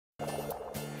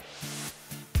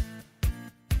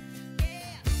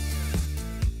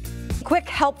Quick,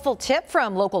 helpful tip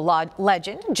from local law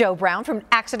legend Joe Brown from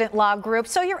Accident Law Group.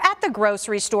 So you're at the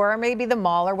grocery store or maybe the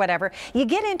mall or whatever. You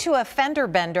get into a fender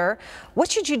bender.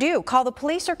 What should you do? Call the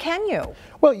police, or can you?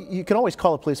 Well, you can always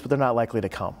call the police, but they're not likely to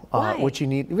come. Why? What you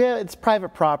need, yeah, it's private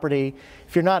property.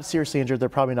 If you're not seriously injured, they're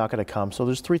probably not going to come. So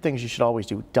there's three things you should always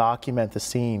do. Document the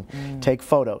scene, take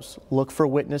photos, look for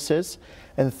witnesses,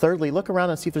 and thirdly, look around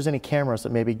and see if there's any cameras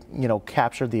that maybe,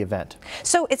 captured the event.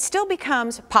 So it still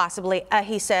becomes possibly a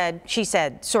he said, she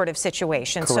said sort of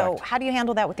situation. Correct. So how do you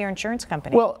handle that with your insurance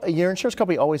company? Well, your insurance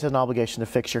company always has an obligation to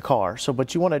fix your car. So,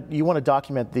 but you want to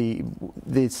document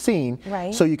the scene,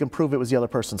 right, so you can prove it was the other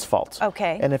person's fault.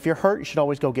 Okay. And if you're hurt, you should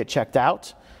always go get checked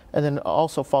out, and then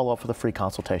also follow up for the free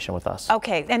consultation with us.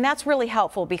 Okay, and that's really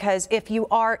helpful, because if you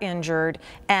are injured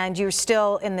and you're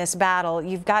still in this battle,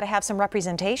 you've got to have some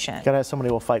representation. You got to have somebody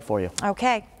who will fight for you.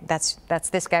 Okay, that's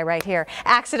this guy right here.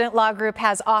 Accident Law Group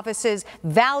has offices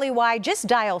valley-wide. Just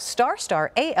dial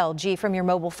 **ALG from your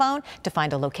mobile phone to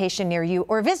find a location near you,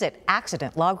 or visit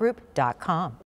accidentlawgroup.com.